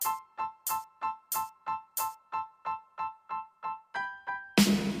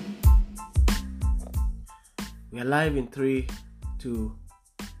We are live in 3, 2,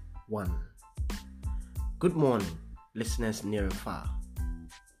 1. Good morning, listeners near and far.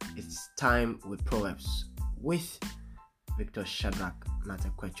 It's time with Proverbs with Victor Shadrach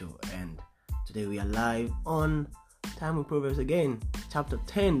Natakwecho, and today we are live on Time with Proverbs again, chapter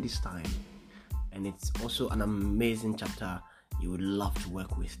 10 this time. And it's also an amazing chapter you would love to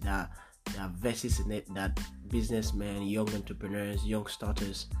work with. There are verses in it that businessmen, young entrepreneurs, young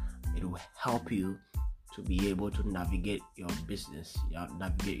starters, it will help you to be able to navigate your business,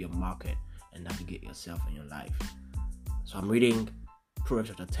 navigate your market, and navigate yourself and your life. So I'm reading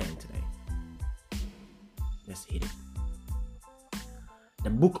Proverbs chapter 10 today. Let's hit it. The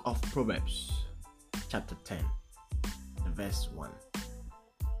book of Proverbs, chapter 10, the verse 1.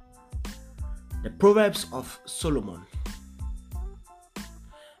 The Proverbs of Solomon.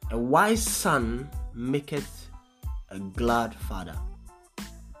 A wise son maketh a glad father,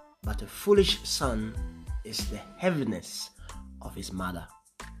 but a foolish son is the heaviness of his mother.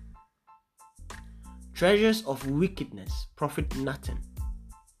 Treasures of wickedness profit nothing,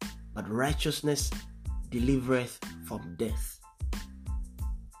 but righteousness delivereth from death.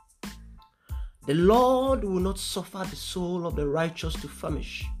 The Lord will not suffer the soul of the righteous to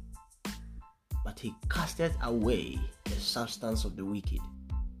famish, but he casteth away the substance of the wicked.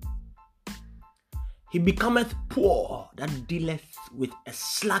 He becometh poor that dealeth with a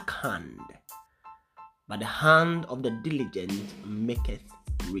slack hand, but the hand of the diligent maketh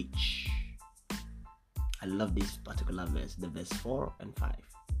rich. I love this particular verse, the verse 4 and 5.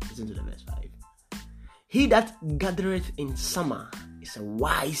 Listen to the verse 5. He that gathereth in summer is a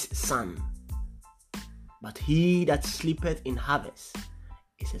wise son, but he that sleepeth in harvest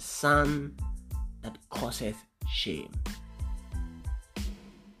is a son that causeth shame.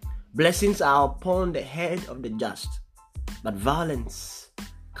 Blessings are upon the head of the just, but violence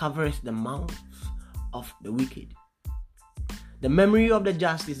covereth the mouth of the wicked. The memory of the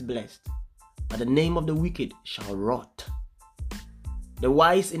just is blessed, but the name of the wicked shall rot. The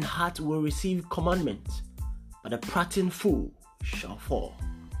wise in heart will receive commandment, but the prating fool shall fall.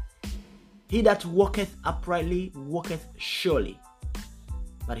 He that walketh uprightly walketh surely,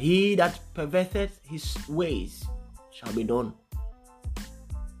 but he that perverteth his ways shall be done.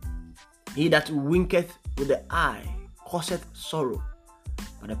 He that winketh with the eye causeth sorrow,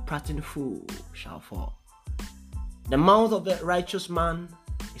 but the prating fool shall fall. The mouth of the righteous man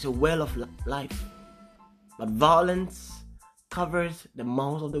is a well of life, but violence covers the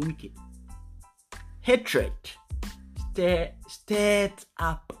mouth of the wicked. Hatred stirreth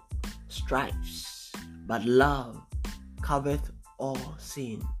up strifes, but love covereth all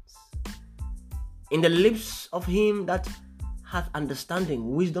sins. In the lips of him that hath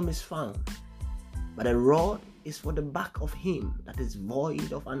understanding, wisdom is found, but a rod is for the back of him that is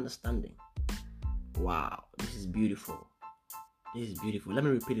void of understanding. Wow, this is beautiful. This is beautiful. Let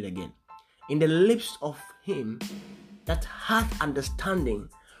me repeat it again. In the lips of him that hath understanding,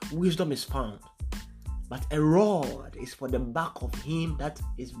 wisdom is found, but a rod is for the back of him that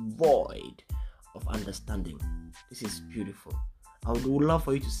is void of understanding. This is beautiful. I would love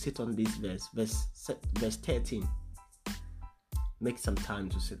for you to sit on this verse 13. Make some time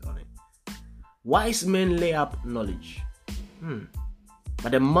to sit on it. Wise men lay up knowledge,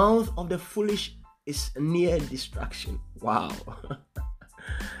 but the mouth of the foolish is near destruction. Wow.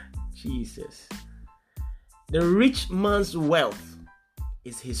 Jesus. The rich man's wealth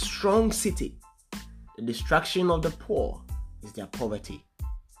is his strong city. The destruction of the poor is their poverty.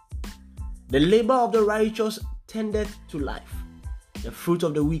 The labor of the righteous tendeth to life, the fruit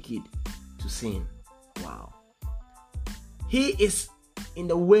of the wicked to sin. Wow. He is in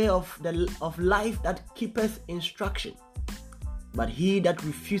the way of life that keepeth instruction, but he that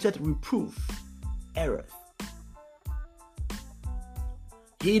refuseth reproof erreth.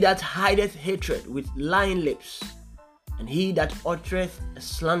 He that hideth hatred with lying lips, and he that uttereth a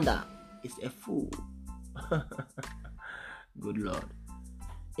slander is a fool. Good Lord.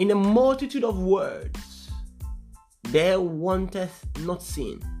 In the multitude of words there wanteth not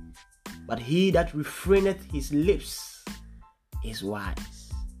sin, but he that refraineth his lips is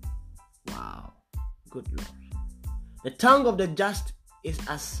wise. Wow. Good Lord. The tongue of the just is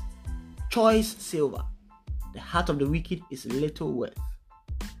as choice silver. The heart of the wicked is little worth.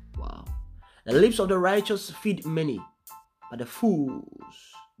 Wow. The lips of the righteous feed many, but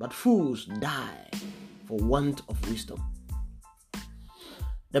fools die for want of wisdom.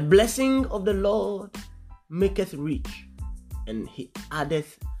 The blessing of the Lord maketh rich, and he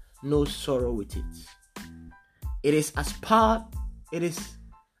addeth no sorrow with it. It is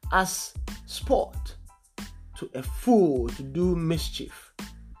as sport to a fool to do mischief,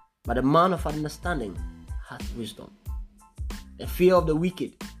 but a man of understanding hath wisdom. The fear of the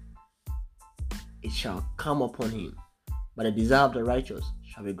wicked, it shall come upon him, but the desire of the righteous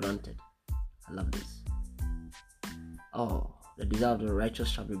shall be granted. I love this. Oh, the desire of the righteous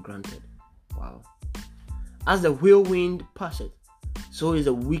shall be granted. Wow. As the whirlwind passeth, so is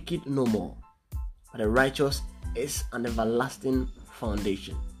the wicked no more, but the righteous is an everlasting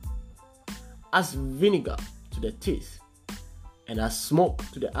foundation. As vinegar to the teeth, and as smoke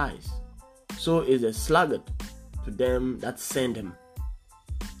to the eyes, so is the sluggard to them that send him.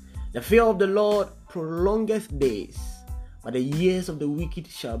 The fear of the Lord prolongeth days, but the years of the wicked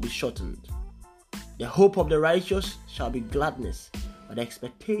shall be shortened. The hope of the righteous shall be gladness, but the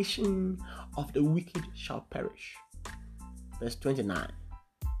expectation of the wicked shall perish. Verse 29.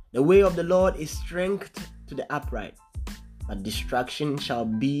 The way of the Lord is strength to the upright, but destruction shall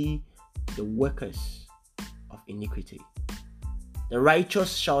be to the workers of iniquity. The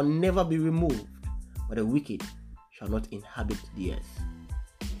righteous shall never be removed, but the wicked shall not inhabit the earth.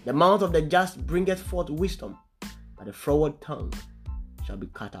 The mouth of the just bringeth forth wisdom, but the froward tongue shall be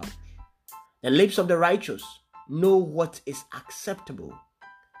cut out. The lips of the righteous know what is acceptable,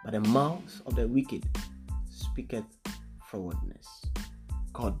 but the mouth of the wicked speaketh frowardness.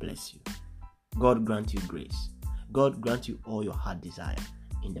 God bless you. God grant you grace. God grant you all your heart desire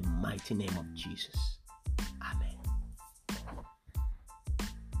in the mighty name of Jesus.